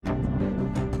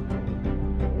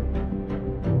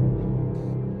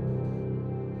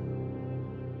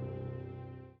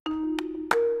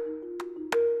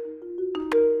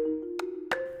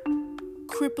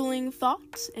Rippling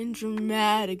thoughts and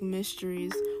dramatic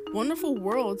mysteries, wonderful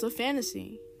worlds of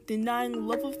fantasy, denying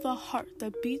love of the heart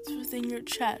that beats within your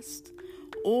chest.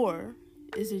 Or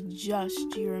is it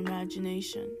just your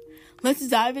imagination? Let's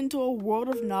dive into a world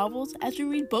of novels as we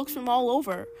read books from all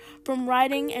over, from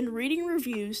writing and reading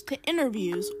reviews to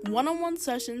interviews, one-on-one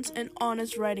sessions, and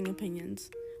honest writing opinions.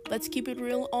 Let's keep it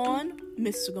real on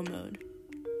Mystical Mode.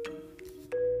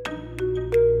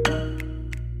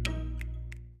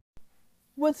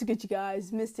 What's good, you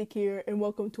guys? Mystic here, and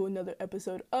welcome to another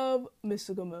episode of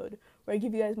Mystical Mode, where I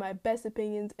give you guys my best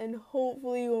opinions, and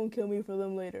hopefully you won't kill me for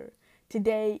them later.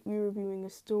 Today, we're reviewing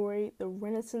a story, The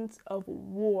Renaissance of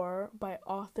War, by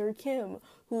Arthur Kim,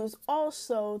 who is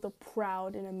also the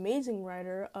proud and amazing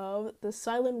writer of The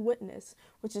Silent Witness,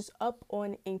 which is up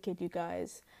on Inkit, you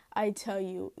guys. I tell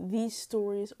you, these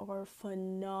stories are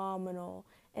phenomenal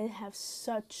and have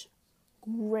such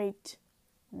great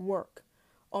work.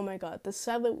 Oh my god, The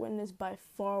Silent Witness by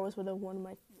far was one of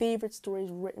my favorite stories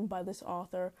written by this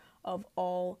author of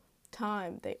all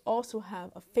time. They also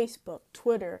have a Facebook,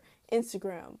 Twitter,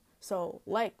 Instagram. So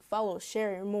like, follow,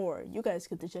 share, and more. You guys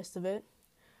get the gist of it.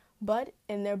 But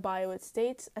in their bio it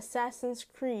states, Assassin's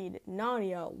Creed,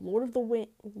 Narnia,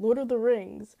 Lord of the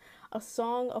Rings, A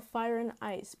Song of Fire and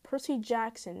Ice, Percy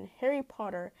Jackson, Harry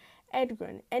Potter,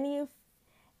 Edgar,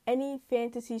 any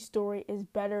fantasy story is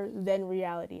better than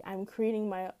reality. I'm creating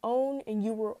my own and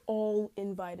you were all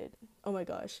invited. Oh my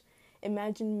gosh.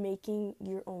 Imagine making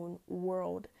your own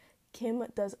world. Kim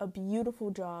does a beautiful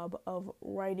job of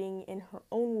writing in her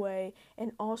own way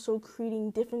and also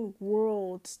creating different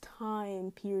worlds,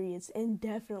 time periods, and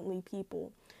definitely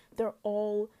people. They're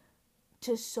all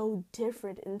just so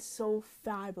different and so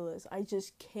fabulous. I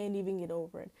just can't even get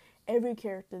over it. Every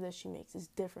character that she makes is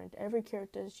different. Every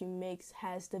character that she makes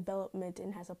has development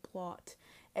and has a plot.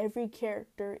 Every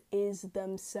character is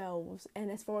themselves.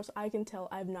 And as far as I can tell,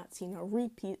 I've not seen a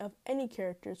repeat of any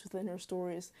characters within her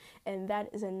stories. And that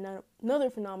is another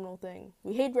phenomenal thing.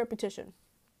 We hate repetition.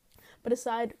 But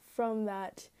aside from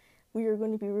that, we are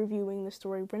going to be reviewing the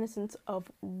story Renaissance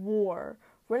of War.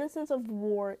 Renaissance of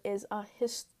War is a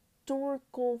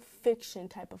historical fiction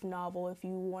type of novel, if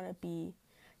you want to be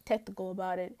technical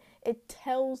about it. It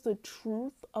tells the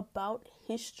truth about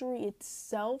history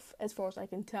itself. As far as I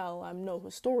can tell, I'm no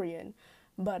historian,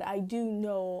 but I do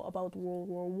know about World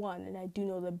War I, and I do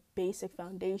know the basic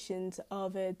foundations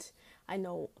of it. I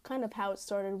know kind of how it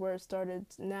started, where it started.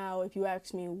 Now, if you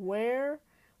ask me where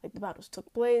the battles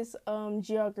took place,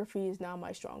 geography is now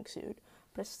my strong suit.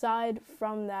 But aside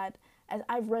from that, as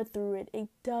I've read through it, it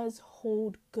does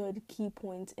hold good key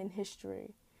points in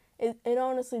history. It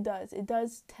honestly does. It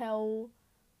does tell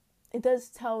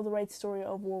the right story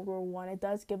of World War I. It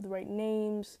does give the right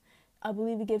names. I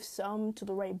believe it gives some to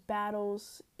the right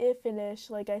battles. If-ish,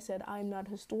 like I said, I'm not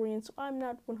a historian, so I'm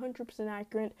not 100%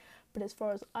 accurate. But as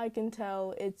far as I can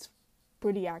tell, it's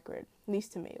pretty accurate, at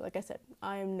least to me. Like I said,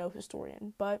 I am no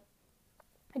historian, but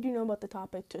I do know about the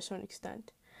topic to a certain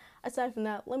extent. Aside from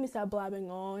that, let me stop blabbing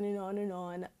on and on and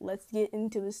on. Let's get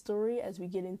into the story as we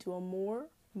get into a more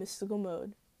mystical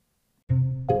mode.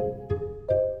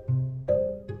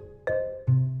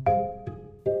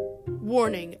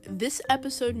 Warning, this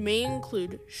episode may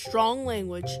include strong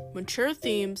language, mature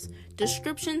themes,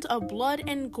 descriptions of blood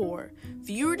and gore.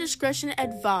 Viewer discretion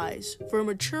advised for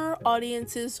mature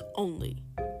audiences only.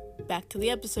 Back to the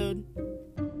episode.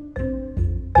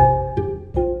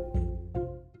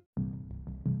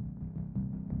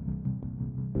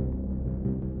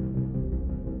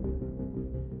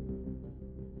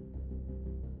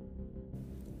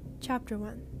 Chapter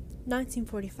 1.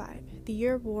 1945, the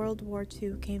year World War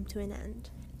II came to an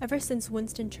end. Ever since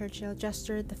Winston Churchill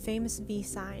gestured the famous V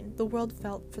sign, the world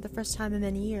felt, for the first time in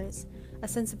many years, a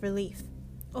sense of relief,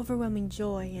 overwhelming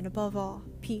joy, and above all,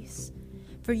 peace.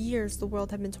 For years, the world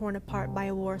had been torn apart by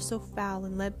a war so foul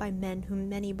and led by men whom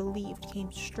many believed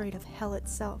came straight of hell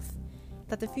itself,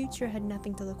 that the future had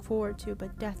nothing to look forward to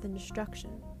but death and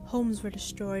destruction. Homes were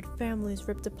destroyed, families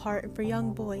ripped apart, and for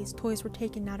young boys, toys were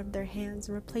taken out of their hands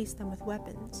and replaced them with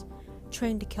weapons,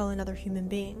 trained to kill another human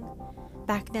being.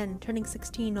 Back then, turning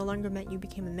 16 no longer meant you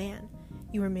became a man.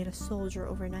 You were made a soldier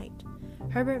overnight.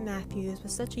 Herbert Matthews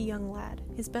was such a young lad.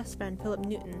 His best friend, Philip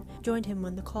Newton, joined him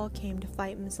when the call came to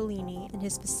fight Mussolini and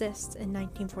his fascists in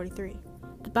 1943.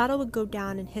 The battle would go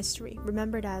down in history,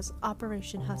 remembered as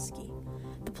Operation Husky.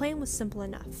 The The plan was simple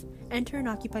enough: enter and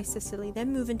occupy Sicily,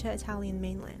 then move into Italian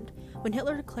mainland. When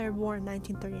Hitler declared war in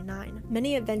 1939,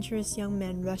 many adventurous young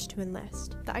men rushed to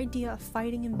enlist. The idea of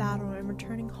fighting in battle and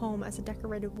returning home as a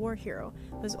decorated war hero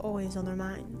was always on their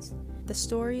minds. The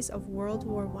stories of World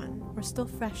War I were still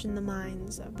fresh in the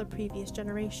minds of the previous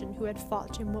generation who had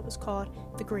fought in what was called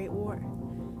the Great War.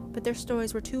 But their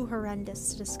stories were too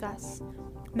horrendous to discuss.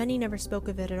 Many never spoke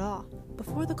of it at all.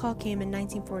 Before the call came in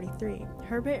 1943,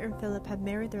 Herbert and Philip had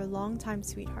married their longtime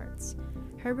sweethearts.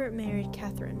 Herbert married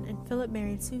Catherine, and Philip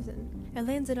married Susan. It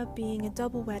ended up being a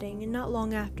double wedding, and not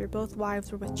long after, both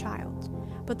wives were with child.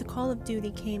 But the call of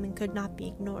duty came and could not be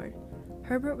ignored.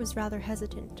 Herbert was rather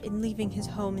hesitant in leaving his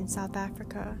home in South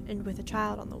Africa and with a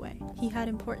child on the way. He had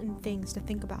important things to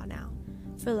think about now.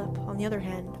 Philip, on the other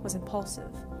hand, was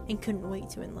impulsive and couldn't wait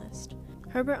to enlist.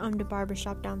 Herbert owned a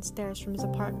barbershop downstairs from his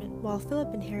apartment, while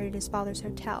Philip inherited his father's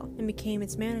hotel and became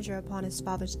its manager upon his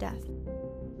father's death.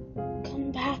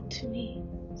 "Come back to me,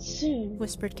 soon,"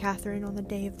 whispered Catherine on the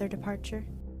day of their departure.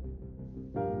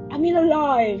 "I mean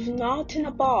alive, not in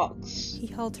a box." He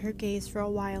held her gaze for a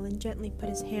while and gently put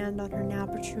his hand on her now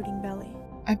protruding belly.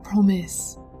 "I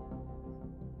promise.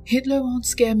 Hitler won't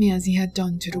scare me as he had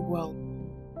done to the world."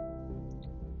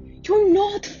 "You're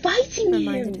not fighting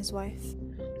reminded him. his wife.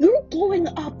 You're going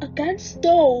up against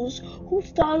those who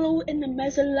follow in the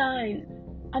Messerline,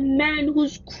 a man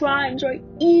whose crimes are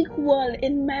equal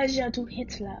in measure to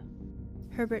Hitler."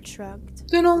 Herbert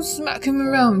shrugged. "Then I'll smack him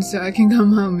around so I can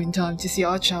come home in time to see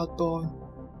our child born."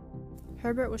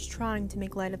 Herbert was trying to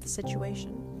make light of the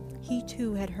situation. He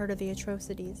too had heard of the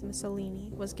atrocities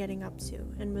Mussolini was getting up to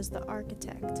and was the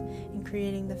architect in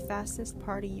creating the fascist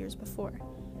party years before,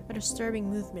 a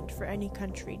disturbing movement for any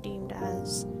country deemed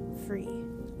as free.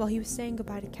 While he was saying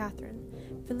goodbye to Catherine,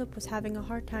 Philip was having a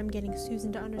hard time getting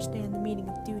Susan to understand the meaning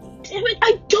of duty. "Damn it,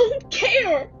 I don't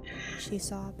care! She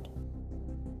sobbed.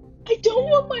 I don't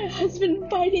want my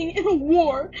husband fighting in a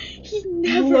war he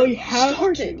never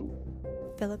started."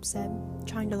 Philip said,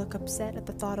 trying to look upset at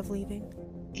the thought of leaving.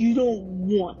 "You don't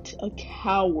want a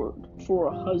coward for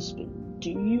a husband, do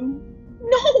you?"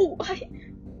 "No, I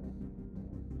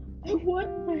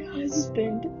want my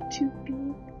husband to be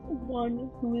one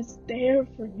who is there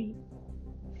for me.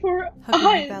 For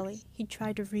Hugging her belly, he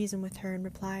tried to reason with her and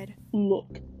replied,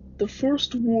 Look, the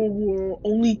First World War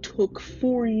only took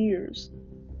 4 years.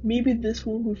 Maybe this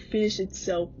one will finish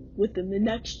itself within the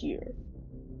next year."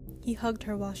 He hugged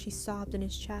her while she sobbed in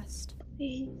his chest.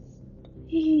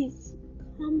 Please,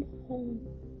 come home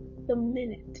the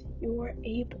minute you are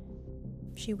able,"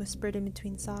 she whispered in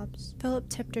between sobs. Philip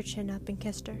tipped her chin up and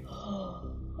kissed her.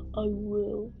 I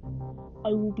will. I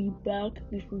will be back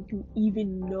before you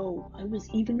even know I was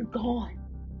even gone."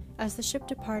 As the ship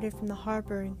departed from the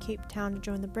harbor in Cape Town to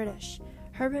join the British,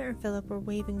 Herbert and Philip were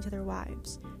waving to their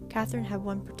wives. Catherine had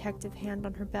one protective hand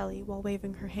on her belly while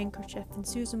waving her handkerchief, and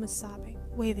Susan was sobbing,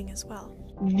 waving as well.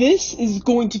 "This is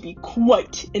going to be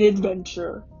quite an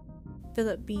adventure."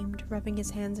 Philip beamed, rubbing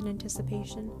his hands in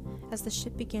anticipation, as the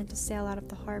ship began to sail out of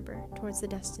the harbor towards the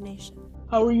destination.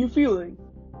 "How are you feeling?"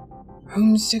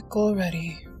 "Homesick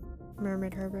already,"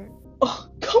 murmured Herbert. Oh,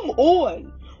 come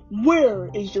on! Where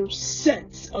is your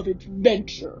sense of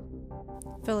adventure?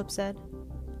 Philip said,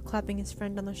 clapping his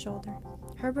friend on the shoulder.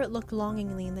 Herbert looked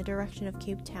longingly in the direction of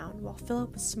Cape Town, while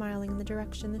Philip was smiling in the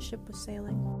direction the ship was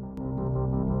sailing.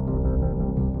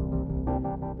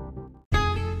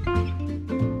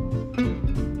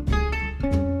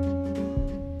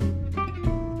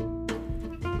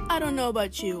 I don't know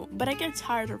about you, but I get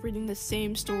tired of reading the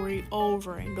same story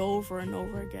over and over and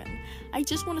over again. I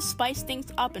just want to spice things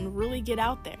up and really get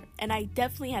out there, and I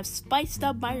definitely have spiced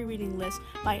up my reading list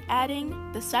by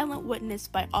adding The Silent Witness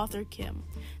by Arthur Kim.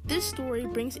 This story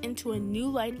brings into a new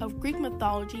light of Greek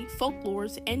mythology,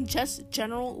 folklores, and just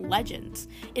general legends.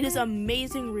 It is an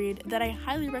amazing read that I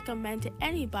highly recommend to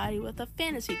anybody with a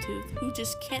fantasy tooth who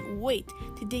just can't wait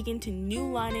to dig into new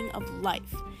lining of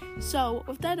life. So,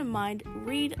 with that in mind,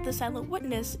 read The Silent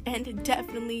Witness and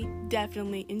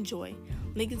definitely enjoy.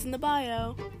 Link is in the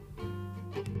bio.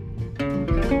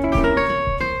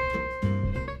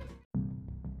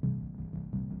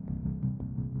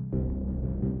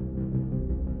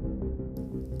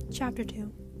 Chapter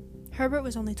 2. Herbert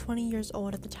was only 20 years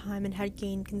old at the time and had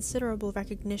gained considerable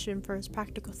recognition for his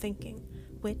practical thinking,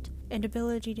 wit, and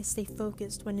ability to stay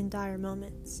focused when in dire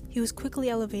moments. He was quickly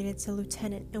elevated to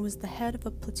lieutenant and was the head of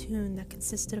a platoon that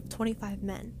consisted of 25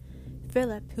 men.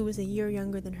 Philip, who was a year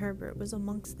younger than Herbert, was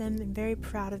amongst them and very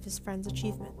proud of his friend's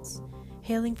achievements.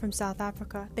 Hailing from South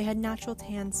Africa, they had natural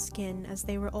tanned skin as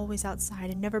they were always outside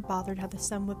and never bothered how the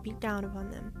sun would beat down upon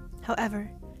them.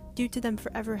 However, due to them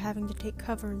forever having to take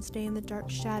cover and stay in the dark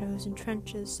shadows and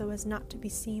trenches so as not to be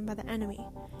seen by the enemy.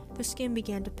 Their skin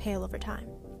began to pale over time.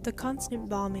 The constant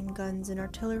bombing, guns, and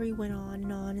artillery went on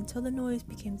and on until the noise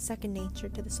became second nature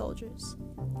to the soldiers.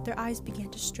 Their eyes began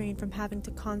to strain from having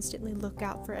to constantly look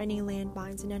out for any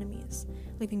landmines and enemies,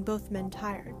 leaving both men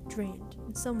tired, drained,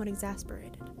 and somewhat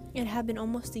exasperated. It had been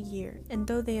almost a year, and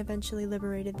though they eventually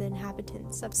liberated the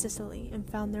inhabitants of Sicily and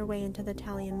found their way into the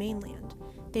Italian mainland,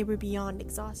 they were beyond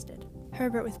exhausted.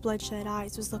 Herbert, with bloodshot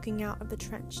eyes, was looking out of the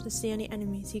trench to see any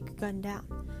enemies he could gun down.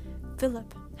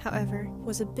 Philip, however,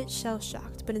 was a bit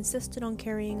shell-shocked, but insisted on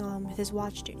carrying on with his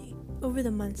watch duty. Over the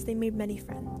months, they made many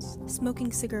friends,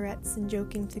 smoking cigarettes and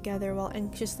joking together while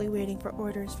anxiously waiting for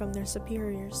orders from their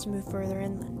superiors to move further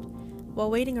inland. While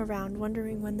waiting around,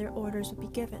 wondering when their orders would be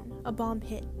given, a bomb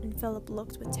hit, and Philip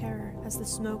looked with terror as the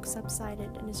smoke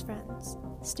subsided and his friends.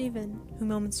 Stephen, who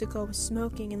moments ago was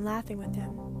smoking and laughing with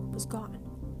him, was gone.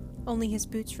 Only his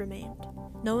boots remained.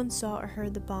 No one saw or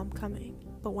heard the bomb coming,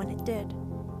 but when it did,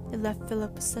 it left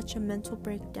Philip with such a mental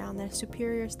breakdown that his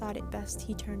superiors thought it best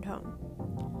he turned home.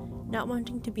 Not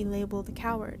wanting to be labeled a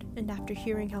coward, and after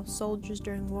hearing how soldiers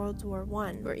during World War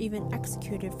I were even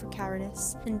executed for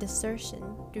cowardice and desertion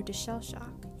due to shell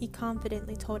shock, he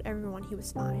confidently told everyone he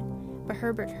was fine, but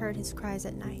Herbert heard his cries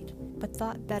at night, but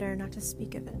thought better not to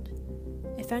speak of it.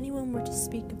 If anyone were to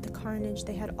speak of the carnage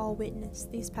they had all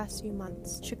witnessed these past few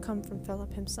months, it should come from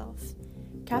Philip himself.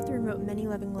 Catherine wrote many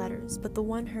loving letters, but the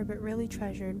one Herbert really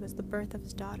treasured was the birth of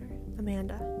his daughter,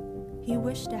 Amanda. He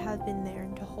wished to have been there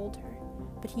and to hold her,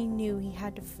 but he knew he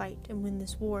had to fight and win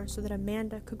this war so that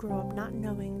Amanda could grow up not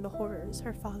knowing the horrors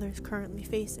her father is currently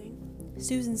facing.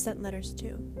 Susan sent letters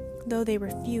too. Though they were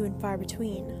few and far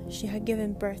between, she had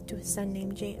given birth to a son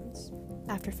named James,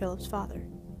 after Philip's father.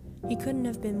 He couldn't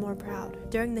have been more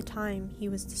proud. During the time he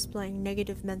was displaying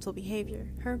negative mental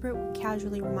behavior, Herbert would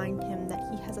casually remind him that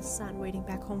he has a son waiting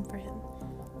back home for him.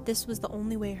 This was the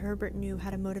only way Herbert knew how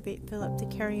to motivate Philip to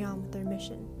carry on with their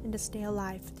mission and to stay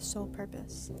alive for the sole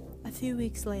purpose. A few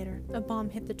weeks later, a bomb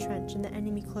hit the trench and the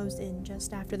enemy closed in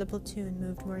just after the platoon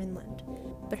moved more inland.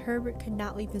 But Herbert could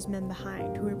not leave his men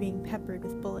behind who were being peppered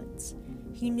with bullets.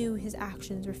 He knew his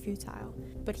actions were futile,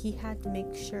 but he had to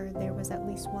make sure there was at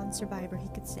least one survivor he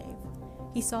could save.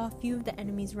 He saw a few of the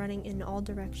enemies running in all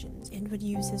directions and would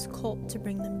use his Colt to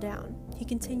bring them down. He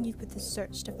continued with his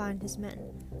search to find his men.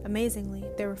 Amazingly,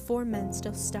 there were 4 men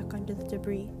still stuck under the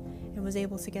debris and was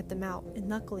able to get them out, and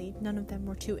luckily none of them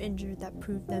were too injured that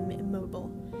proved them immobile,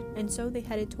 and so they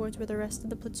headed towards where the rest of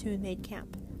the platoon made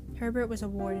camp. Herbert was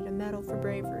awarded a medal for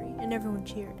bravery, and everyone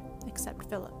cheered, except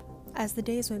Philip. As the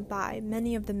days went by,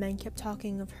 many of the men kept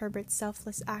talking of Herbert's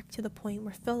selfless act to the point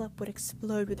where Philip would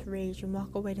explode with rage and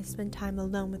walk away to spend time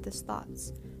alone with his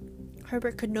thoughts.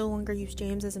 Herbert could no longer use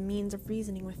James as a means of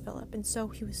reasoning with Philip, and so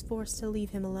he was forced to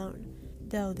leave him alone,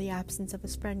 though the absence of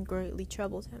his friend greatly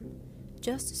troubled him.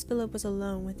 Just as Philip was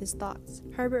alone with his thoughts,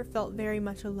 Herbert felt very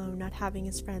much alone not having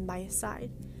his friend by his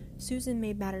side. Susan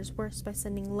made matters worse by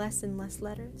sending less and less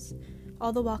letters,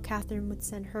 all the while Catherine would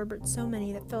send Herbert so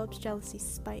many that Philip's jealousy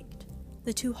spiked.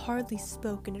 The two hardly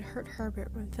spoke, and it hurt Herbert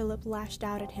when Philip lashed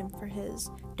out at him for his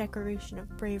decoration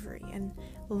of bravery and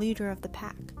leader of the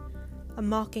pack, a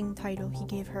mocking title he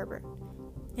gave Herbert.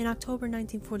 In October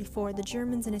 1944, the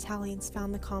Germans and Italians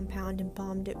found the compound and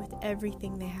bombed it with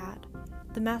everything they had.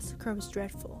 The massacre was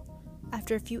dreadful.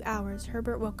 After a few hours,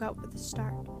 Herbert woke up with a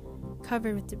start,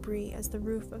 covered with debris as the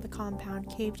roof of the compound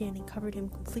caved in and covered him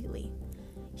completely.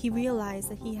 He realized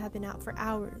that he had been out for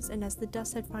hours, and as the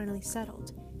dust had finally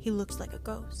settled, he looked like a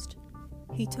ghost.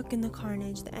 He took in the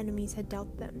carnage the enemies had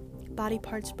dealt them. Body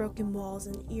parts, broken walls,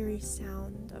 and the eerie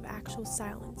sound of actual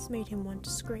silence made him want to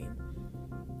scream.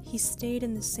 He stayed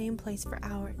in the same place for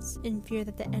hours, in fear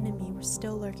that the enemy were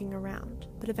still lurking around,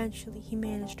 but eventually he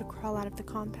managed to crawl out of the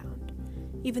compound.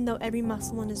 Even though every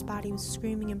muscle in his body was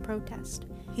screaming in protest,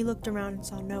 he looked around and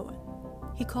saw no one.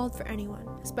 He called for anyone,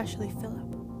 especially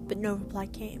Philip, but no reply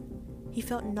came. He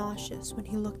felt nauseous when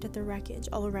he looked at the wreckage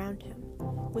all around him.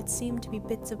 What seemed to be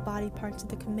bits of body parts of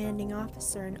the commanding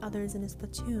officer and others in his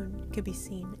platoon could be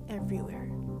seen everywhere.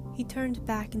 He turned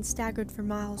back and staggered for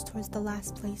miles towards the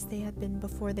last place they had been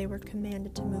before they were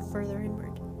commanded to move further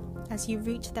inward. As he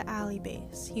reached the alley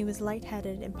base, he was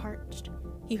lightheaded and parched.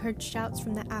 He heard shouts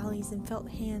from the alleys and felt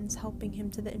hands helping him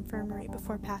to the infirmary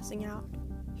before passing out.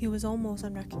 He was almost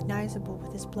unrecognizable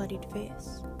with his bloodied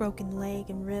face, broken leg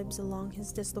and ribs along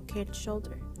his dislocated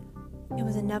shoulder. It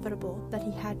was inevitable that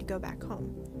he had to go back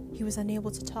home. He was unable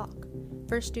to talk,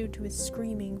 first due to his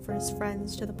screaming for his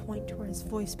friends to the point where his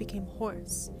voice became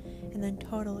hoarse, and then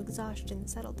total exhaustion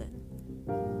settled in.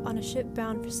 On a ship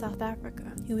bound for South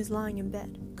Africa, he was lying in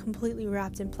bed, completely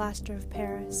wrapped in plaster of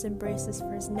Paris and braces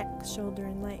for his neck, shoulder,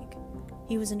 and leg.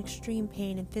 He was in extreme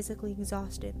pain and physically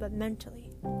exhausted, but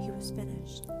mentally, he was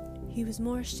finished. He was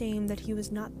more ashamed that he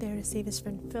was not there to save his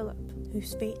friend Philip,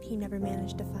 whose fate he never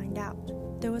managed to find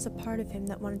out. There was a part of him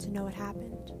that wanted to know what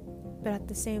happened. But at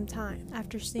the same time,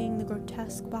 after seeing the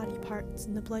grotesque body parts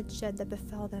and the bloodshed that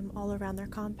befell them all around their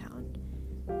compound,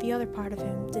 the other part of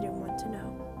him didn't want to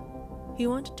know. He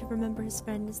wanted to remember his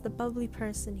friend as the bubbly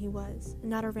person he was,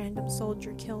 and not a random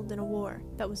soldier killed in a war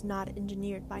that was not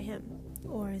engineered by him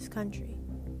or his country.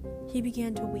 He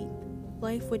began to weep.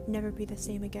 Life would never be the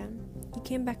same again. He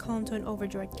came back home to an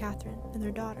overjoyed Catherine and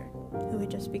their daughter, who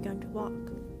had just begun to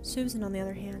walk. Susan, on the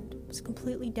other hand, was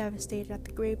completely devastated at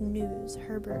the grave news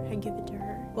Herbert had given to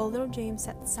her. While little James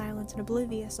sat silent and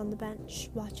oblivious on the bench,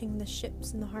 watching the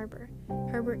ships in the harbor,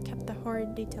 Herbert kept the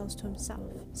horrid details to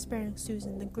himself, sparing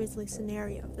Susan the grisly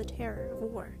scenario of the terror of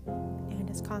war and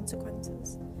its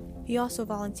consequences. He also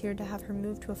volunteered to have her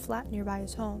move to a flat nearby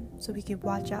his home, so he could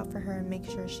watch out for her and make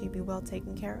sure she'd be well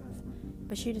taken care of.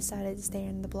 But she decided to stay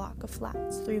in the block of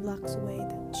flats 3 blocks away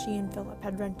that she and Philip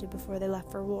had rented before they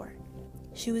left for war.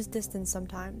 She was distant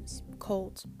sometimes,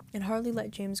 cold, and hardly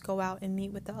let James go out and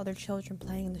meet with the other children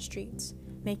playing in the streets,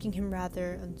 making him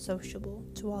rather unsociable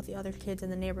to all the other kids in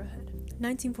the neighborhood.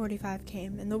 1945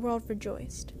 came, and the world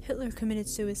rejoiced. Hitler committed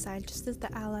suicide just as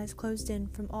the Allies closed in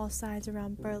from all sides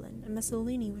around Berlin, and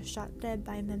Mussolini was shot dead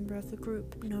by a member of the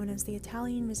group known as the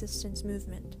Italian Resistance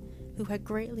Movement, who had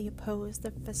greatly opposed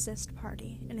the Fascist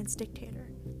Party and its dictator.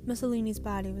 Mussolini's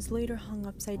body was later hung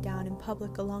upside down in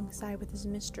public alongside with his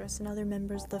mistress and other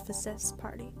members of the Fascist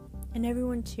Party, and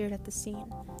everyone cheered at the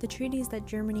scene. The treaties that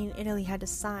Germany and Italy had to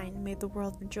sign made the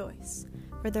world rejoice,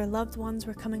 for their loved ones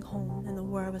were coming home and the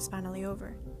war was finally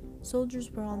over. Soldiers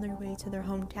were on their way to their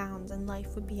hometowns and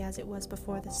life would be as it was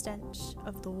before the stench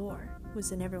of the war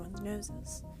was in everyone's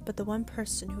noses. But the one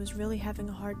person who was really having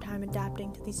a hard time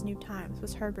adapting to these new times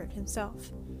was Herbert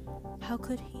himself. How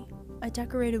could he, a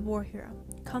decorated war hero,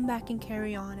 come back and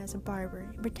carry on as a barber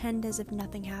and pretend as if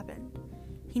nothing happened?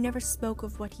 He never spoke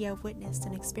of what he had witnessed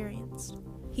and experienced.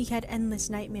 He had endless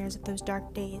nightmares of those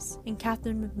dark days, and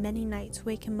Catherine would many nights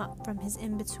wake him up from his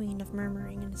in-between of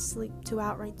murmuring in his sleep to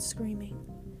outright screaming.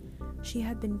 She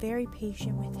had been very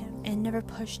patient with him and never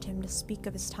pushed him to speak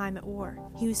of his time at war.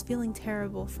 He was feeling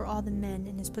terrible for all the men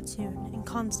in his platoon and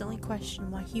constantly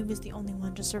questioned why he was the only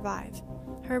one to survive.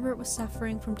 Herbert was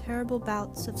suffering from terrible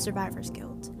bouts of survivor's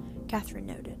guilt, Catherine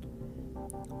noted.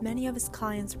 Many of his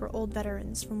clients were old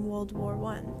veterans from World War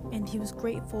I, and he was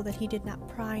grateful that he did not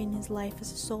pry in his life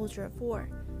as a soldier of war.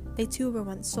 They too were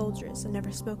once soldiers and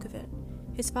never spoke of it.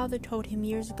 His father told him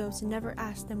years ago to never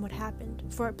ask them what happened,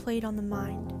 for it played on the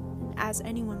mind, and as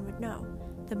anyone would know,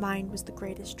 the mind was the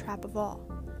greatest trap of all.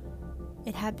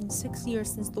 It had been 6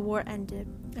 years since the war ended,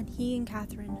 and he and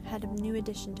Catherine had a new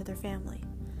addition to their family,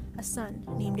 a son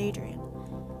named Adrian.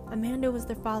 Amanda was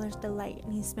their father's delight,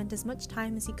 and he spent as much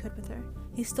time as he could with her.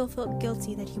 He still felt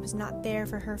guilty that he was not there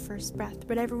for her first breath,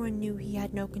 but everyone knew he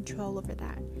had no control over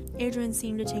that. Adrian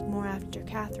seemed to take more after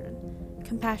Catherine,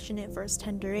 compassionate for his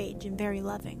tender age and very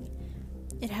loving.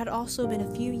 It had also been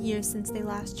a few years since they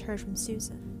last heard from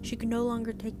Susan. She could no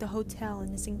longer take the hotel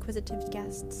and its inquisitive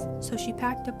guests, so she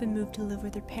packed up and moved to live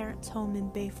with her parents' home in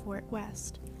Bayfort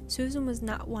West. Susan was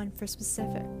not one for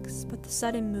specifics, but the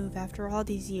sudden move after all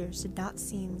these years did not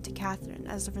seem to Catherine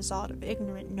as the result of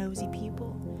ignorant, nosy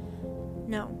people.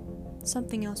 No,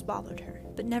 something else bothered her,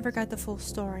 but never got the full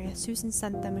story as Susan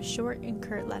sent them a short and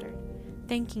curt letter,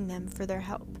 thanking them for their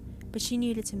help. But she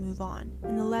needed to move on,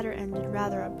 and the letter ended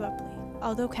rather abruptly.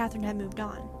 Although Catherine had moved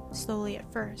on, slowly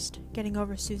at first, getting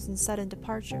over Susan's sudden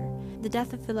departure, the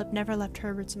death of Philip never left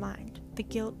Herbert's mind. The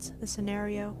guilt, the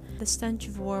scenario, the stench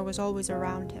of war was always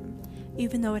around him.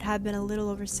 Even though it had been a little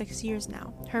over 6 years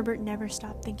now, Herbert never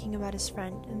stopped thinking about his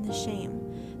friend and the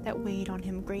shame that weighed on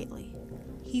him greatly.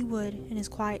 He would, in his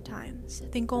quiet times,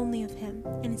 think only of him,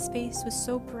 and his face was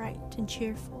so bright and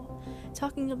cheerful,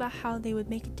 talking about how they would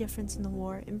make a difference in the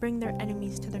war and bring their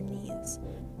enemies to their knees.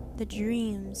 The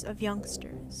dreams of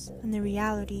youngsters and the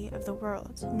reality of the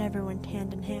world never went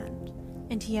hand in hand,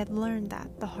 and he had learned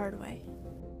that the hard way.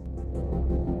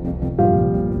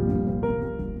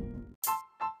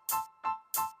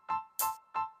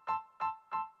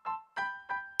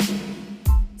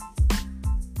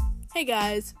 Hey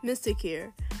guys, Mystic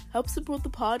here. Help support the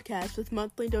podcast with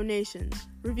monthly donations.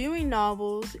 Reviewing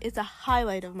novels is a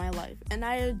highlight of my life, and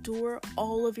I adore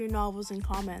all of your novels and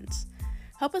comments.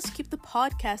 Help us keep the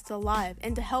podcast alive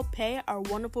and to help pay our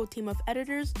wonderful team of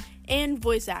editors and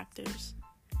voice actors.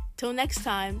 Till next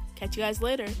time, catch you guys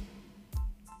later.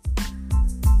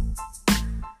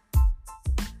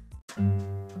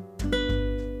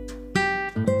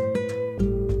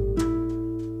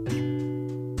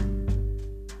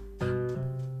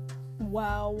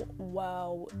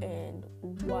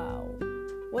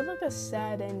 like a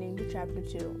sad ending to chapter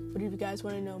 2. But if you guys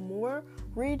want to know more,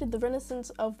 read The Renaissance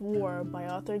of War by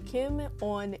Arthur Kim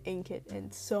on Inkit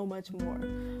and so much more.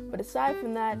 But aside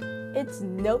from that, it's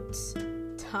notes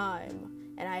time.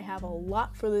 And I have a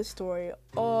lot for this story.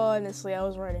 Honestly, I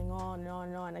was writing on and on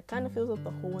and on. It kind of feels like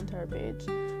the whole entire page.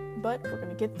 But we're going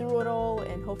to get through it all,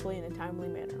 and hopefully in a timely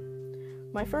manner.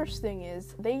 My first thing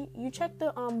is, you check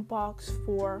the box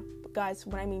for, guys,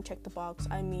 when I mean check the box,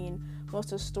 I mean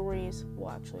most of the stories,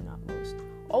 well actually not most,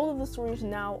 all of the stories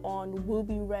now on will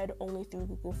be read only through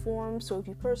Google Forms. So if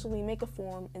you personally make a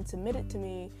form and submit it to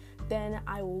me, then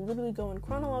I will literally go in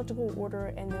chronological order,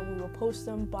 and then we will post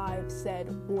them by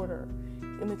said order.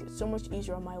 It makes it so much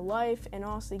easier on my life, and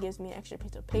honestly gives me an extra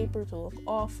piece of paper to look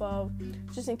off of,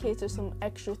 just in case there's some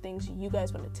extra things you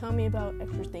guys want to tell me about,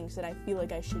 extra things that I feel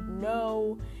like I should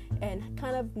know, and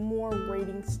kind of more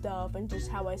rating stuff, and just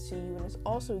how I see you. And it's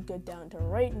also good down to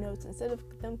write notes instead of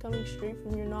them coming straight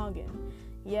from your noggin.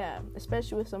 Yeah,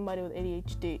 especially with somebody with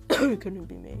ADHD. It couldn't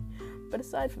be me. But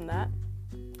aside from that,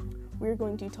 we're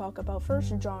going to talk about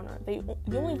first genre. You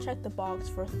only check the box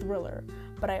for thriller,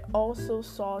 but I also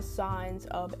saw signs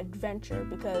of adventure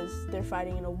because they're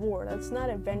fighting in a war. That's not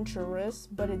adventurous,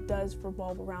 but it does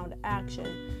revolve around action.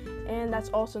 And that's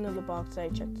also another box that I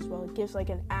checked as well. It gives like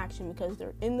an action because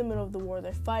they're in the middle of the war,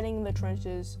 they're fighting in the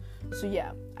trenches. So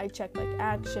yeah, I checked like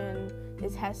action.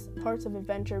 It has parts of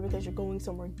adventure because you're going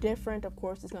somewhere different. Of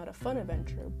course, it's not a fun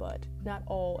adventure, but not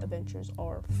all adventures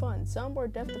are fun. Some are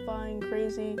death-defying,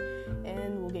 crazy,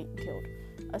 and will get you killed.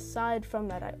 Aside from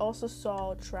that, I also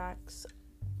saw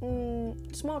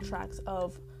small tracks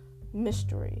of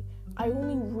mystery. I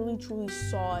only really truly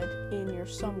saw it in your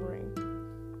summary.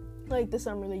 Like the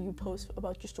summary that you post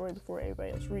about your story before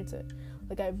everybody else reads it.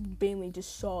 Like I mainly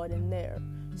just saw it in there.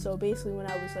 So basically when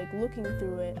I was like looking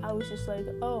through it, I was just like,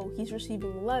 oh, he's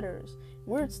receiving letters.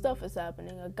 Weird stuff is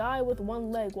happening. A guy with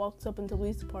one leg walks up into the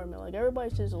police department. Like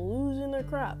everybody's just losing their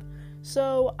crap.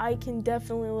 So I can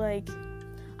definitely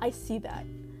I see that.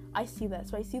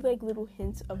 So I see like little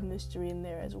hints of mystery in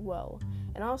there as well.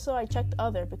 And also I checked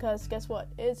other because guess what?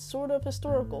 It's sort of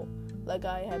historical. Like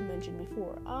I had mentioned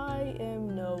before, I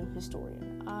am no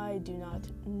historian. I do not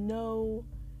know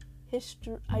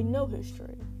history. I know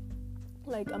history.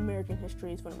 Like American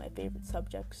history is one of my favorite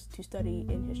subjects to study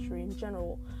in history in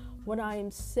general. What I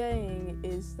am saying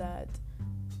is that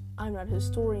I'm not a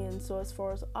historian, so as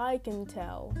far as I can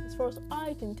tell,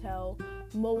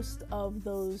 most of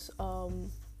those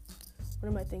what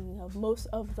am I thinking of? Most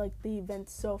of like the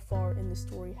events so far in the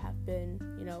story have been,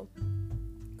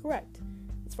 correct.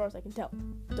 As far as I can tell.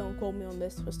 Don't quote me on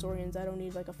this, historians. I don't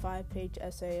need like a 5-page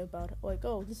essay about like,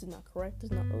 oh, this is not correct. This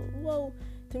is not. Well,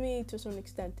 to me, to a certain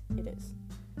extent, it is.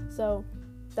 So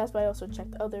that's why I also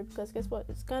checked other, because guess what?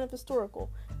 It's kind of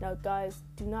historical. Now, guys,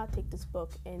 do not take this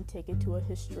book and take it to a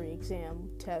history exam,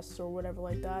 test, or whatever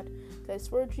like that. Because I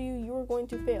swear to you, you are going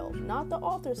to fail. Not the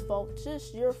author's fault,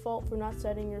 just your fault for not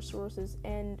citing your sources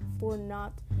and for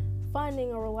not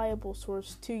finding a reliable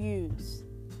source to use.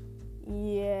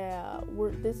 Yeah,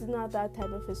 this is not that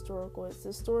type of historical. It's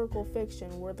historical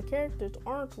fiction where the characters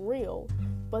aren't real,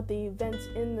 but the events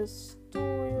in the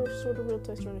story are sort of real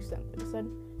to a certain extent. Like I said,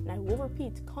 and I will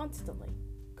repeat constantly.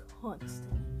 I'm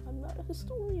not a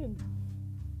historian.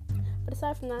 But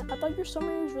aside from that, I thought your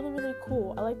summary was really, really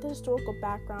cool. I like the historical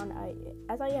background. Like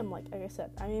I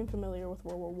said, I am familiar with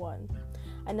World War One.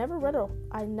 I never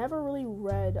really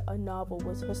read a novel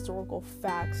with historical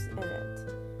facts in it.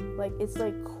 Like, it's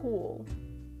like cool.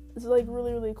 It's like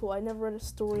really, really cool. I never read a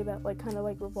story that like kind of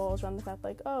like revolves around the fact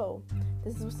like, oh,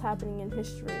 this is what's happening in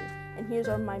history, and here's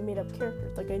are my made up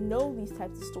characters. Like I know these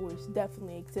types of stories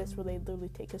definitely exist where they literally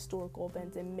take historical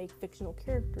events and make fictional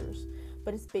characters,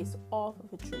 but it's based off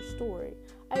of a true story.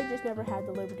 I just never had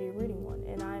the liberty of reading one,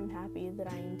 and I'm happy that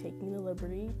I am taking the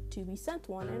liberty to be sent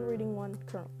one and reading one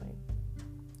currently.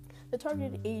 The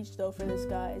targeted age, though, for this,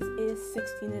 guys, is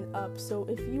 16 and up. So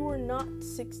if you are not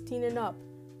 16 and up,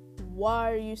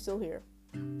 why are you still here?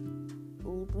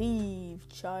 Leave,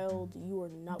 child. You are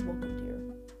not welcomed here.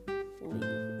 Leave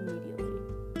immediately.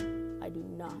 I do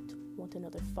not want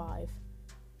another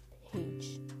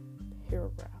 5-page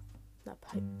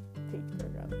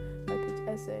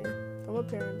essay from a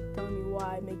parent telling me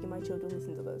why I'm making my children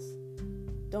listen to this.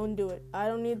 Don't do it. I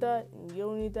don't need that. You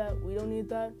don't need that. We don't need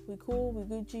that. We cool. We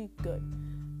Gucci. Good.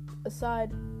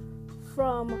 Aside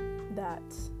from that,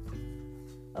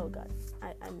 oh God,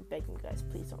 I'm begging you guys,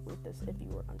 please don't read this if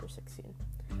you are under 16.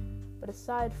 But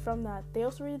aside from that, they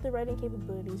also read the writing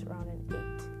capabilities around an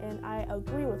 8. And I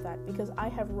agree with that because I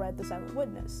have read The Silent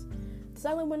Witness. The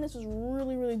Silent Witness was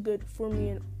really, really good for me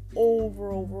and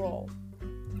overall.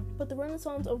 But The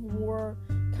Renaissance of War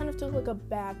kind of took like a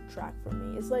backtrack for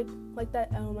me. It's like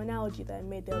that analogy that I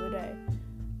made the other day.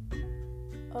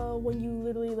 When you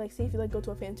literally, like, say if you like go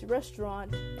to a fancy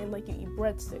restaurant and like you eat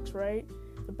breadsticks, right?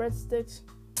 The breadsticks,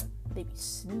 they be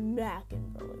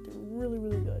smacking, bro. Like, they're really,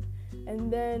 really good.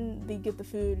 And then they get the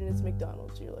food and it's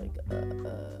McDonald's. You're like,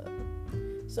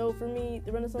 So for me,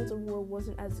 the Renaissance of War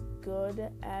wasn't as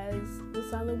good as The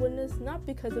Silent Witness, not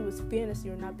because it was fantasy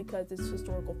or not because it's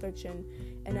historical fiction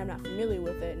and I'm not familiar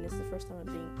with it and it's the first time I'm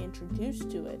being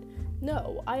introduced to it.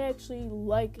 No, I actually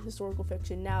like historical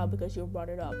fiction now because you brought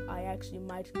it up. I actually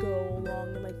might go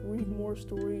along and like read more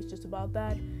stories just about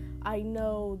that. I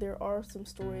know there are some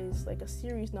stories, like a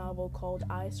series novel called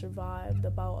I Survived,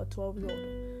 about a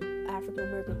 12-year-old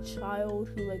African-American child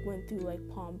who like went through like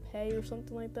Pompeii or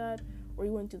something like that, or he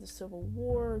went through the Civil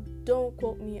War. Don't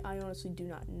quote me, I honestly do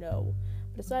not know.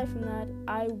 But aside from that,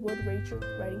 I would rate your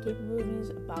writing capabilities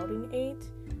about an 8,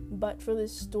 but for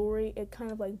this story, it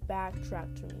kind of like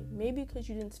backtracked for me. Maybe because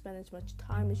you didn't spend as much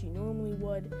time as you normally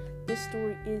would. This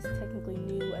story is technically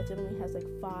new, as it only has like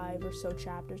 5 or so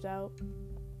chapters out.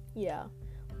 Yeah,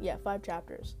 5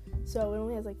 chapters. So it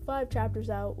only has like 5 chapters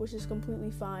out, which is completely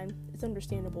fine. It's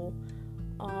understandable.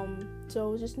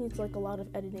 So it just needs like a lot of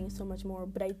editing and so much more,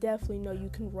 but I definitely know you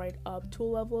can write up to a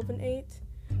level of an 8,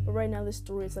 but right now this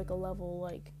story is like a level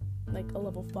like a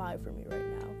level 5 for me right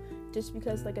now, just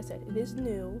because, like I said, it is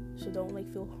new, so don't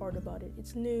like feel hard about it.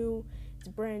 It's new, it's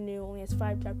brand new, only has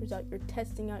 5 chapters out, you're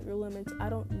testing out your limits. I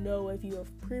don't know if you have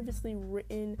previously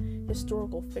written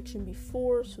historical fiction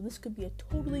before, so this could be a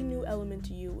totally new element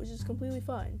to you, which is completely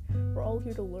fine. We're all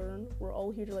here to learn, we're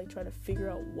all here to like try to figure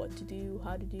out what to do,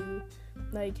 how to do.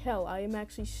 Like, hell, I am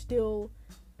actually still,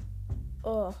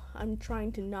 I'm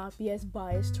trying to not be as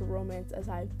biased to romance as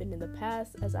I've been in the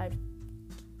past, as I've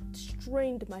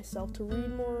strained myself to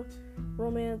read more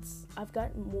romance. I've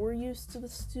gotten more used to the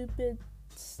stupid,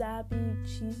 sappy,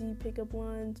 cheesy pickup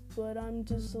lines, but I'm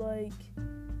just like,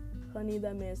 honey,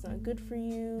 that man's not good for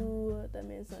you, that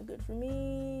man's not good for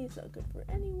me, he's not good for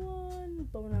anyone,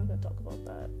 but we're not going to talk about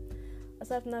that.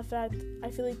 Aside from that fact,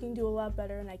 I feel like you can do a lot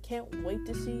better, and I can't wait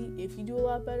to see if you do a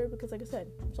lot better, because like I said,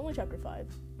 it's only chapter 5.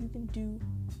 You can do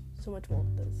so much more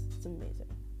with this. It's amazing.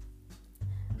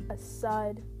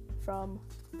 Aside from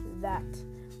that,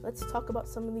 let's talk about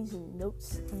some of these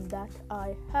notes that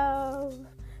I have,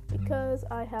 because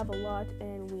I have a lot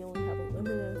and we only have a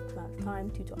limited amount of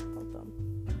time to talk about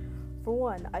them. For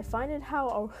one, I find it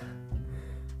how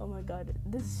oh my god,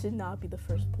 this should not be the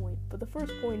first point, but the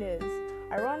first point is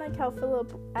ironic how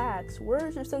Philip asks,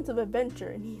 where's your sense of adventure,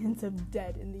 and he ends up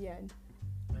dead in the end.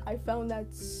 I found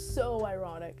that so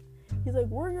ironic. He's like,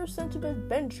 where's your sense of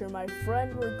adventure, my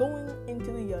friend? We're going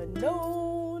into the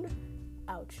unknown.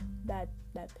 Ouch, that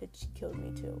pitch killed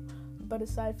me too. But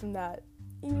aside from that,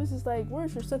 he was just like,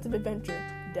 where's your sense of adventure?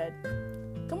 Dead.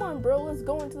 Come on, bro, let's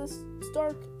go into this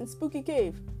dark and spooky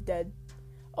cave. Dead.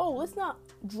 Oh, let's not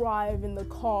drive in the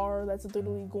car that's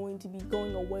literally going to be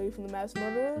going away from the mass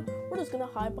murderer. We're just gonna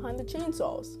hide behind the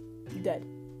chainsaws. Dead.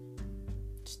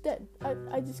 Just dead.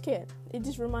 I just can't. It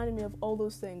just reminded me of all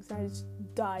those things, and I just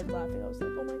died laughing. I was like,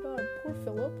 oh my god, poor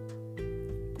Philip.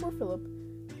 Poor Philip.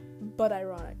 But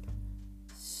ironic.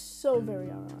 So very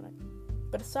ironic.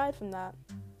 But aside from that,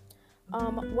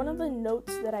 one of the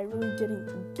notes that I really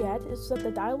didn't get is that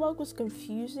the dialogue was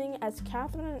confusing, as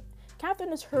Catherine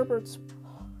is Herbert.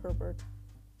 Oof.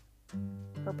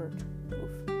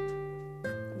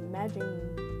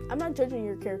 Imagine. I'm not judging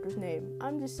your character's name.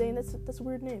 I'm just saying that's a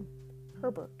weird name.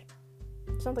 Herbert.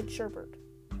 Sounds like Sherbert.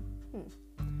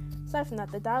 Aside from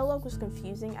that, the dialogue was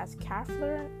confusing, as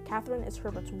Catherine is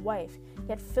Herbert's wife,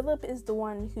 yet Philip is the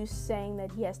one who's saying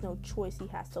that he has no choice, he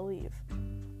has to leave.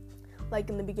 Like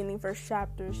in the beginning first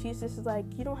chapter, she's just like,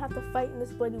 you don't have to fight in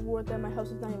this bloody war that my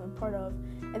house is not even part of.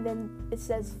 And then it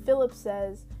says, Philip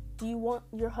says, do you want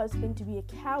your husband to be a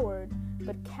coward?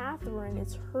 But Catherine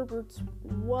is Herbert's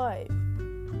wife.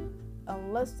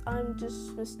 Unless I'm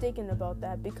just mistaken about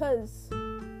that, because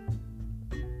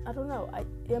I don't know, I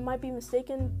might be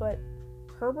mistaken, but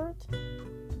Herbert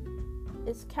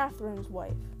is Catherine's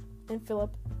wife, and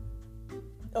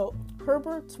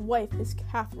Herbert's wife is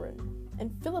Catherine,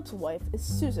 and Philip's wife is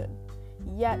Susan.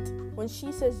 Yet, when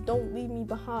she says, don't leave me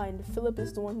behind, Philip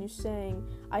is the one who's saying,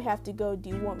 I have to go, do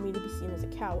you want me to be seen as a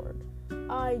coward?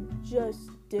 I just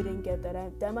didn't get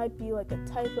that. That might be like a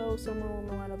typo somewhere along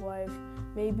the line of life.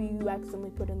 Maybe you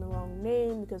accidentally put in the wrong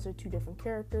name because they're 2 different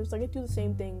characters. Like, I do the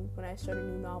same thing when I start a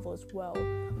new novel as well.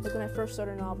 Like, when I first start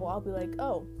a novel, I'll be like,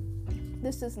 oh,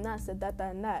 this and that said that,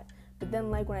 and that. But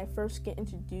then, like, when I first get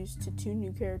introduced to two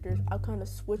new characters, I'll kind of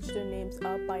switch their names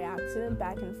up by accident,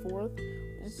 back and forth.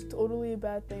 It's totally a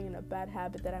bad thing and a bad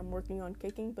habit that I'm working on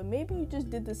kicking, but maybe you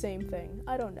just did the same thing.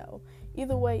 I don't know.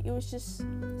 Either way, it was just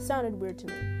sounded weird to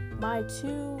me.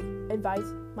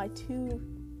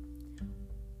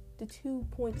 The 2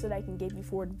 points that I can give you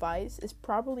for advice is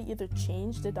probably either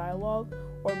change the dialogue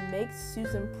or make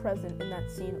Susan present in that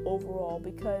scene overall,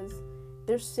 because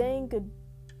they're saying good.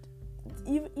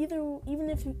 Even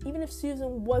if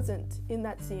Susan wasn't in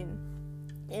that scene,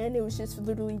 and it was just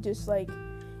literally just like,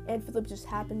 and Philip just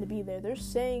happened to be there, they're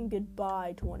saying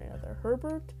goodbye to one another.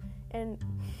 Herbert and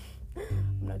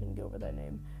I'm not gonna go over that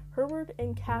name. Herbert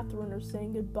and Catherine are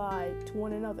saying goodbye to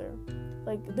one another.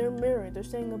 Like, they're married, they're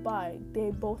saying goodbye.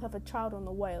 They both have a child on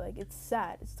the way. Like, it's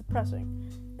sad, it's depressing,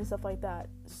 and stuff like that.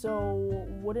 So,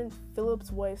 wouldn't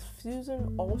Philip's wife,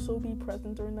 Susan, also be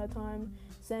present during that time?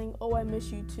 Saying, oh, I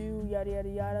miss you too, yada yada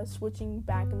yada, switching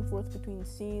back and forth between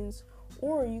scenes.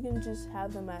 Or you can just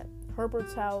have them at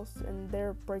Herbert's house, and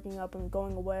they're breaking up and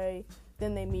going away.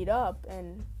 Then they meet up,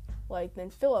 and then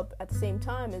Philip at the same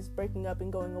time is breaking up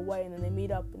and going away, and then they meet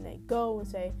up and they go and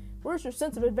say, where's your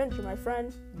sense of adventure, my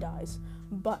friend? Dies.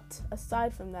 But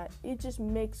aside from that, it just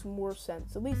makes more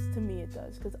sense. At least to me it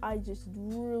does, because I just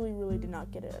really, really did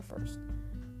not get it at first.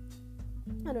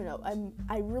 I don't know.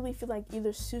 I really feel like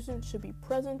either Susan should be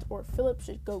present or Philip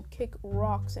should go kick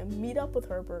rocks and meet up with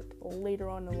Herbert later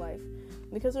on in life,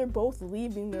 because they're both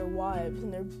leaving their wives,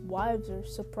 and their wives are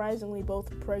surprisingly both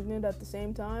pregnant at the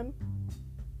same time.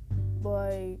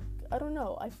 Like, I don't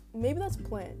know. Maybe that's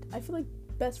planned. I feel like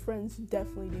best friends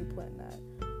definitely do plan that.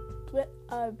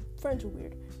 Friends are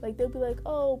weird. Like, they'll be like,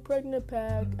 oh, pregnant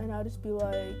pack, and I'll just be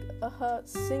like,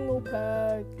 single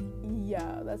pack.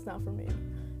 Yeah, that's not for me.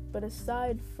 But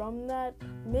aside from that,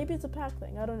 maybe it's a pack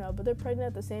thing. I don't know. But they're pregnant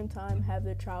at the same time, have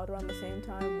their child around the same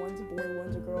time. One's a boy,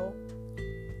 one's a girl.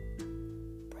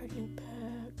 Pregnant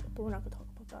pack. But we're not gonna talk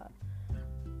about that.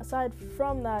 Aside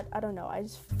from that, I don't know. I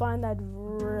just find that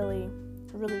really,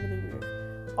 really, really weird.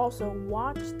 Also,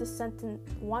 watch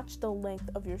the length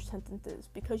of your sentences,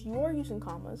 because you are using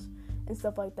commas and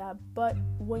stuff like that. But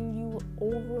when you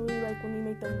when you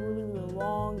make them really, really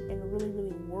long and really,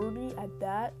 really wordy at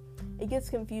that, it gets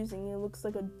confusing. It looks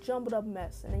like a jumbled up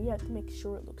mess, and then you have to make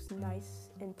sure it looks nice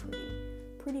and pretty.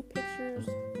 Pretty pictures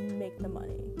make the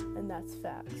money, and that's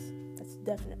facts. That's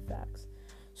definite facts.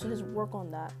 So just work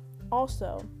on that.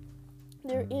 Also,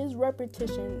 there is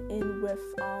repetition in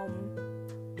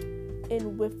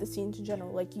with the scenes in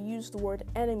general. Like, you use the word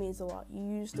enemies a lot, you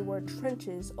use the word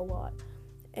trenches a lot,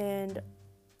 and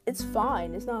it's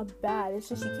fine, it's not bad. It's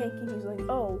just you can't confuse, like,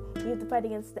 oh, we have to fight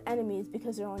against the enemies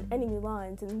because they're on enemy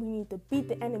lines, and we need to beat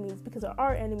the enemies because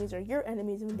our enemies are your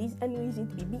enemies, and these enemies need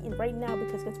to be beaten right now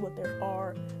because guess what, there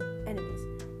are enemies.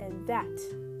 And that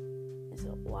is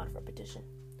a lot of repetition.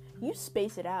 You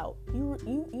space it out. You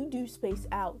do space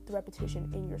out the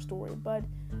repetition in your story, but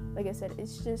like I said,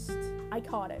 it's just, I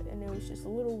caught it, and it was just a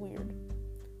little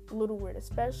weird,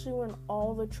 especially when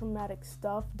all the traumatic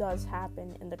stuff does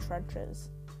happen in the trenches.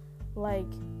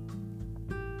 Like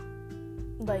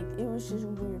it was just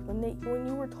weird when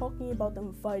you were talking about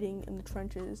them fighting in the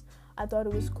trenches. I thought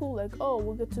it was cool, like, oh,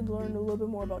 we'll get to learn a little bit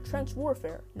more about trench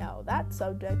warfare. Now that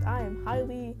subject I am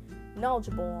highly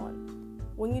knowledgeable on.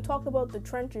 When you talk about the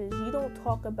trenches, you don't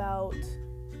talk about,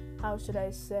 how should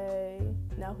I say,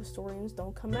 now historians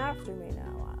don't come after me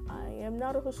now. I am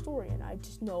not a historian. I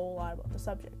just know a lot about the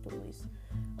subject, or at least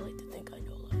I like to think I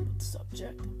know a lot about the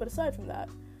subject. But aside from that,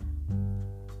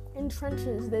 in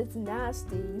trenches, that's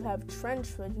nasty. You have trench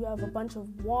foot, you have a bunch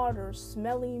of water,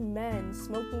 smelly men,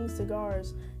 smoking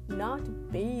cigars,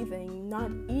 not bathing,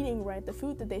 not eating right. The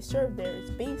food that they serve there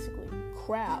is basically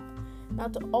crap.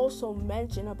 Not to also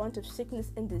mention a bunch of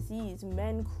sickness and disease,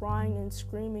 men crying and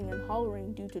screaming and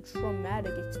hollering due to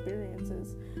traumatic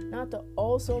experiences. Not to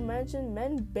also mention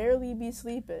men barely be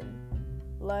sleeping.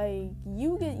 Like,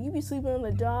 you be sleeping on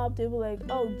the job, they be like,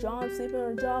 oh, John's sleeping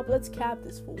on the job, let's cap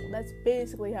this fool. That's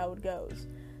basically how it goes.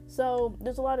 So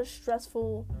there's a lot of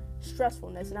stressfulness,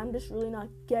 and I'm just really not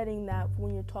getting that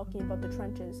when you're talking about the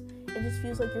trenches. It just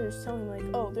feels like you're just telling me,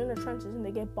 like, oh, they're in the trenches and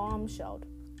they get bomb shelled.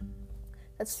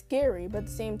 That's scary, but at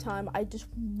the same time, I just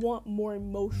want more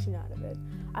emotion out of it.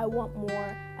 I want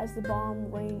more as the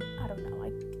bomb rain. I don't know.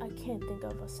 I can't think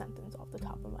of a sentence off the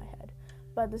top of my head.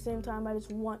 But at the same time, I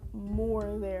just want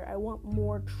more there. I want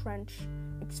more trench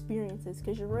experiences,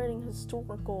 because you're writing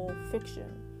historical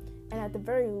fiction. And at the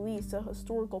very least, a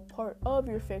historical part of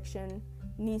your fiction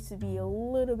needs to be a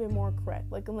little bit more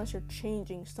correct, like unless you're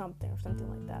changing something or something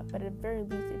like that. But at the very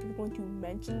least, if you're going to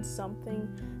mention something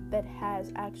that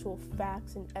has actual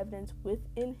facts and evidence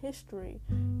within history,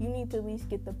 you need to at least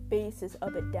get the basis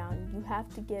of it down. You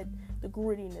have to get the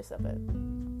grittiness of it,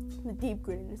 the deep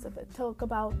grittiness of it. Talk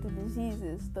about the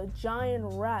diseases, the giant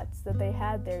rats that they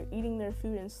had there eating their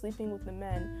food and sleeping with the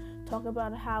men. Talk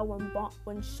about how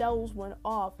when shells went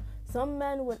off, some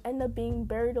men would end up being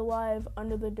buried alive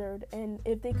under the dirt, and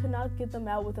if they could not get them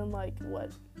out within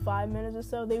 5 minutes or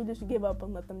so, they would just give up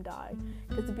and let them die.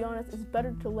 Because to be honest, it's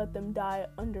better to let them die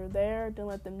under there than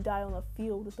let them die on the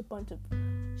field with a bunch of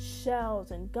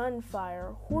shells and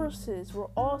gunfire. Horses were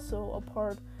also a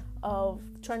part of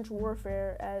trench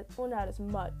warfare, not as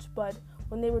much, but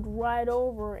when they would ride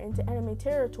over into enemy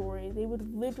territory, they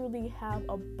would literally have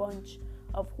a bunch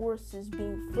of horses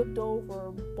being flipped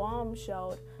over,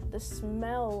 bomb-shelled. The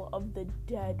smell of the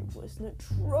dead was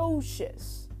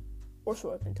atrocious. Or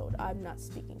so I've been told. I'm not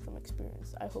speaking from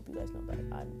experience. I hope you guys know that.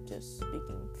 I'm just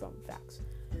speaking from facts.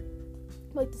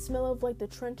 The smell of the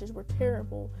trenches were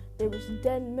terrible. There was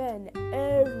dead men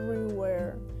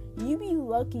everywhere. You'd be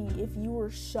lucky if you were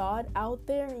shot out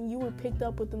there and you were picked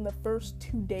up within the first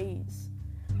 2 days.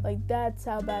 That's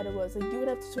how bad it was. You would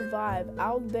have to survive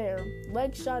out there,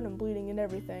 leg shot and bleeding and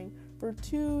everything, for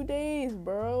 2 days,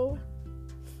 bro.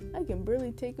 I can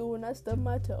barely take it when I stub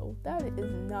my toe. That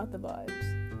is not the vibes.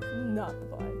 Not the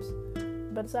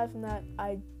vibes. But aside from that,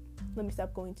 let me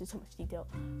stop going into so much detail.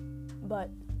 But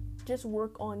just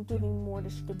work on giving more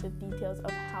descriptive details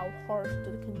of how harsh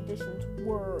the conditions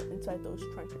were inside those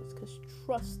trenches. Because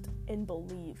trust and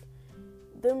believe,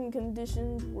 them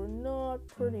conditions were not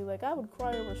pretty. I would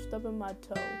cry over stubbing my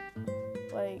toe.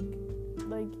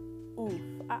 Oof.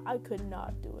 I could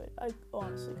not do it. I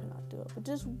honestly could not do it. But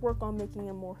just work on making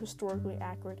it more historically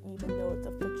accurate, even though it's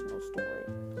a fictional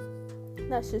story.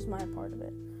 That's just my part of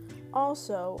it.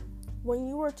 Also, when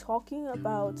you are talking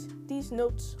about these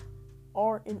notes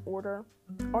are not in order,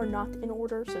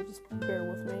 so just bear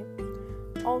with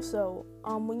me. Also,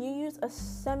 when you use a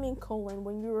semicolon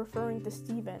when you're referring to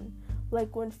Stephen,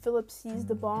 when Philip sees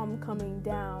the bomb coming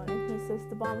down and he says,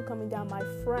 the bomb coming down, my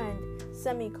friend,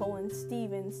 semicolon,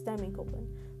 Stephen, semicolon.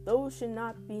 Those should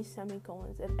not be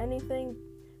semicolons. If anything,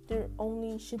 there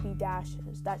only should be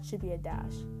dashes. That should be a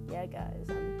dash. Yeah, guys,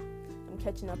 I'm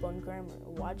catching up on grammar.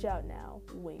 Watch out now.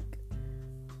 Wink.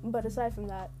 But aside from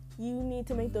that, you need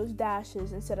to make those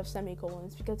dashes instead of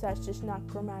semicolons because that's just not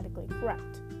grammatically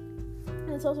correct. And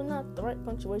it's also not the right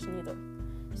punctuation either.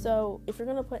 So if you're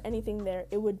going to put anything there,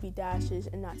 it would be dashes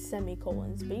and not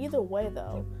semicolons. But either way,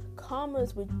 though,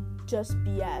 commas would just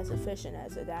be as efficient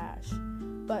as a dash.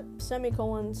 But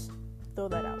semicolons, throw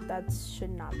that out. That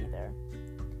should not be there.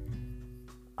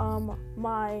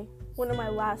 One of my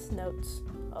last notes,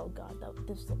 oh god,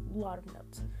 there's a lot of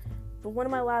notes. But one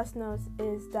of my last notes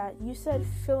is that you said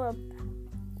Philip,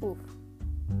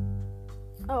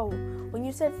 when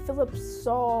you said Philip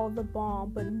saw the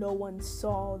bomb, but no one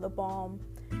saw the bomb,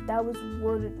 that was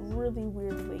worded really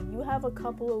weirdly. You have a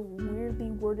couple of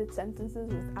weirdly worded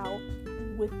sentences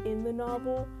within the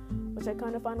novel, which I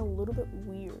kind of find a little bit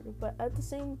weird. But at the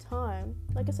same time,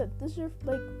 like I said, this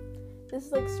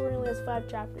story only has 5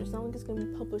 chapters. It's not like it's going to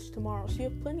be published tomorrow, so you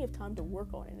have plenty of time to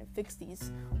work on it and fix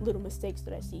these little mistakes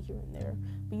that I see here and there.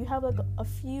 But you have a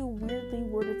few weirdly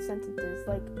worded sentences,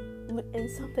 and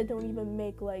some that don't even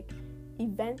make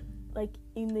in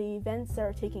the events that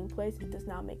are taking place, it does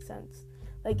not make sense.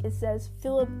 It says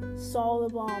Philip saw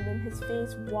the bomb and his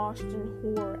face washed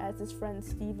in horror as his friend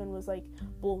Stephen was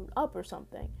blown up or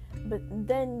something. But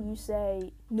then you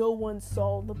say no one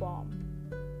saw the bomb.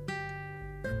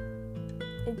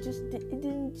 It just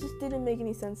didn't make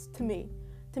any sense to me.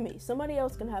 Somebody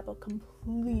else can have a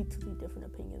completely different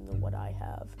opinion than what I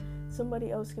have. Somebody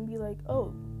else can be like,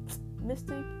 oh,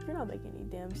 Mystic, you're not making any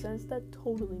damn sense. That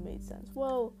totally made sense.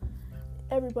 Well,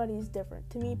 everybody's different.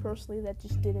 To me personally, that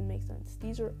just didn't make sense.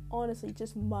 These are honestly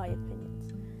just my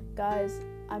opinions. Guys,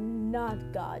 I'm not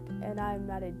God, and I'm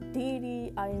not a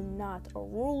deity. I am not a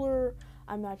ruler.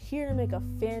 I'm not here to make a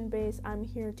fan base. I'm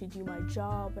here to do my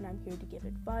job, and I'm here to give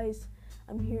advice.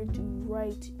 I'm here to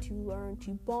write, to learn,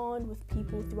 to bond with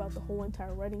people throughout the whole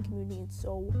entire writing community, and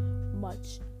so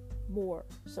much more.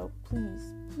 So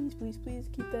please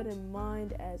keep that in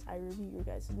mind as I review your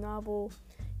guys' novel,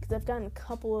 because I've gotten a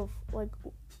couple of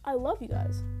I love you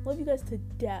guys to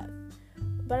death,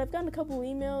 but I've gotten a couple of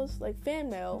emails, fan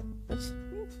mail, which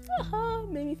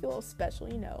made me feel all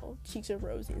special, cheeks are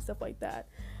rosy and stuff like that.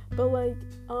 But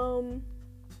I'm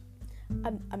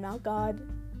not God.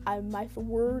 My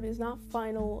word is not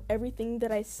final. Everything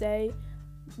that I say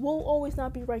will always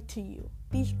not be right to you.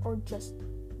 These are just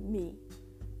me.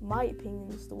 My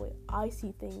opinions, the way I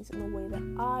see things, and the way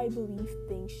that I believe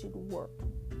things should work.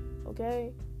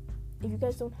 Okay? If you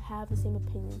guys don't have the same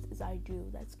opinions as I do,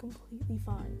 that's completely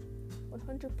fine.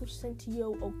 100%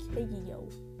 yo, okay yo.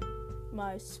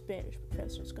 My Spanish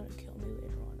professor is gonna kill me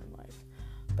later on in life.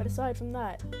 But aside from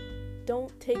that,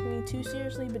 don't take me too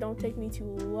seriously, but don't take me too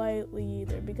lightly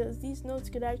either, because these notes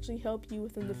could actually help you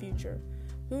within the future.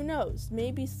 Who knows?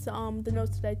 Maybe the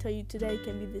notes that I tell you today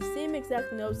can be the same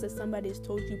exact notes that somebody has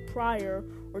told you prior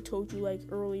or told you like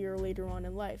earlier or later on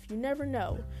in life. You never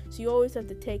know. So you always have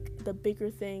to take the bigger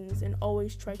things and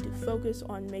always try to focus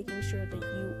on making sure that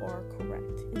you are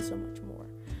correct and so much more.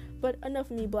 But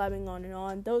enough of me blabbing on and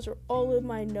on. Those are all of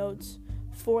my notes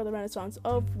for The Renaissance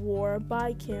of War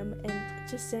by Kim. And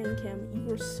just saying, Kim, you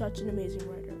were such an amazing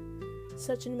writer.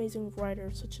 Such an amazing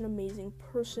writer, such an amazing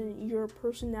person. Your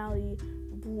personality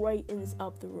brightens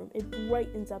up the room. It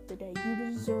brightens up the day. You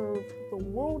deserve the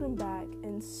world and back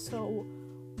and so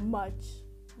much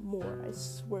more. I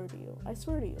swear to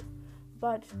you.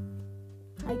 But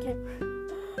I can't.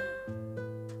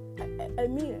 I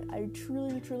mean it. I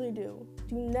truly, truly do.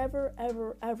 Do never,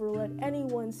 ever, ever let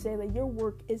anyone say that your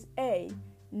work is A,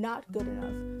 not good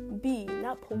enough, B,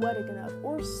 not poetic enough,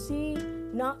 or C,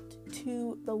 not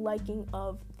to the liking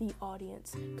of the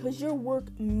audience. Because your work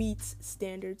meets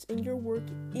standards and your work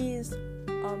is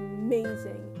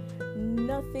amazing.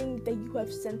 Nothing that you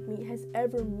have sent me has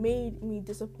ever made me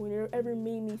disappointed or ever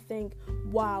made me think,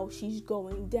 wow, she's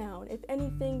going down. If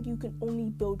anything, you can only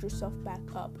build yourself back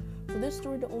up. For this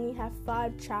story to only have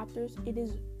 5 chapters, it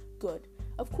is good.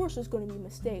 Of course there's going to be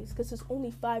mistakes because there's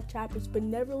only 5 chapters, but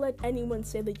never let anyone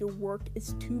say that your work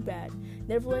is too bad.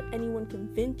 Never let anyone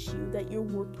convince you that your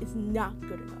work is not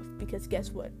good enough, because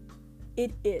guess what?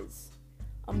 It is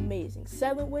amazing.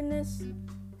 Silent Witness,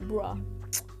 bruh,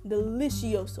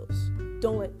 deliciosos.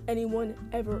 Don't let anyone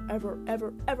ever, ever,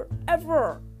 ever, ever,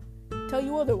 ever tell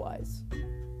you otherwise.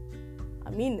 I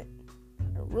mean it.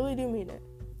 I really do mean it.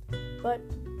 But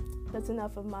that's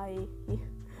enough of my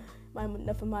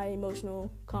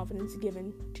emotional confidence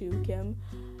given to Kim.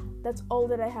 That's all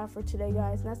that I have for today,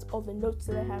 guys, and that's all the notes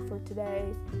that I have for today.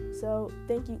 So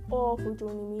thank you all for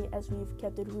joining me as we've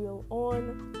kept it real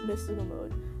on Mystical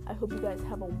Mode. I hope you guys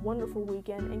have a wonderful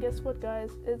weekend, and guess what,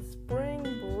 guys? It's spring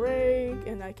break,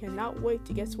 and I cannot wait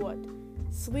to, guess what?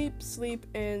 Sleep,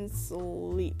 and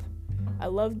sleep. I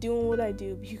love doing what I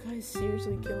do, but you guys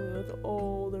seriously kill me with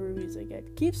all the reviews I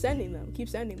get. Keep sending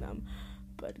them.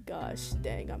 But gosh,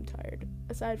 dang, I'm tired.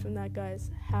 Aside from that, guys,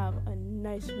 have a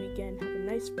nice weekend, have a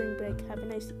nice spring break, have a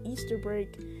nice Easter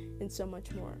break, and so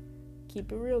much more.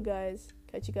 Keep it real, guys.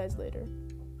 Catch you guys later.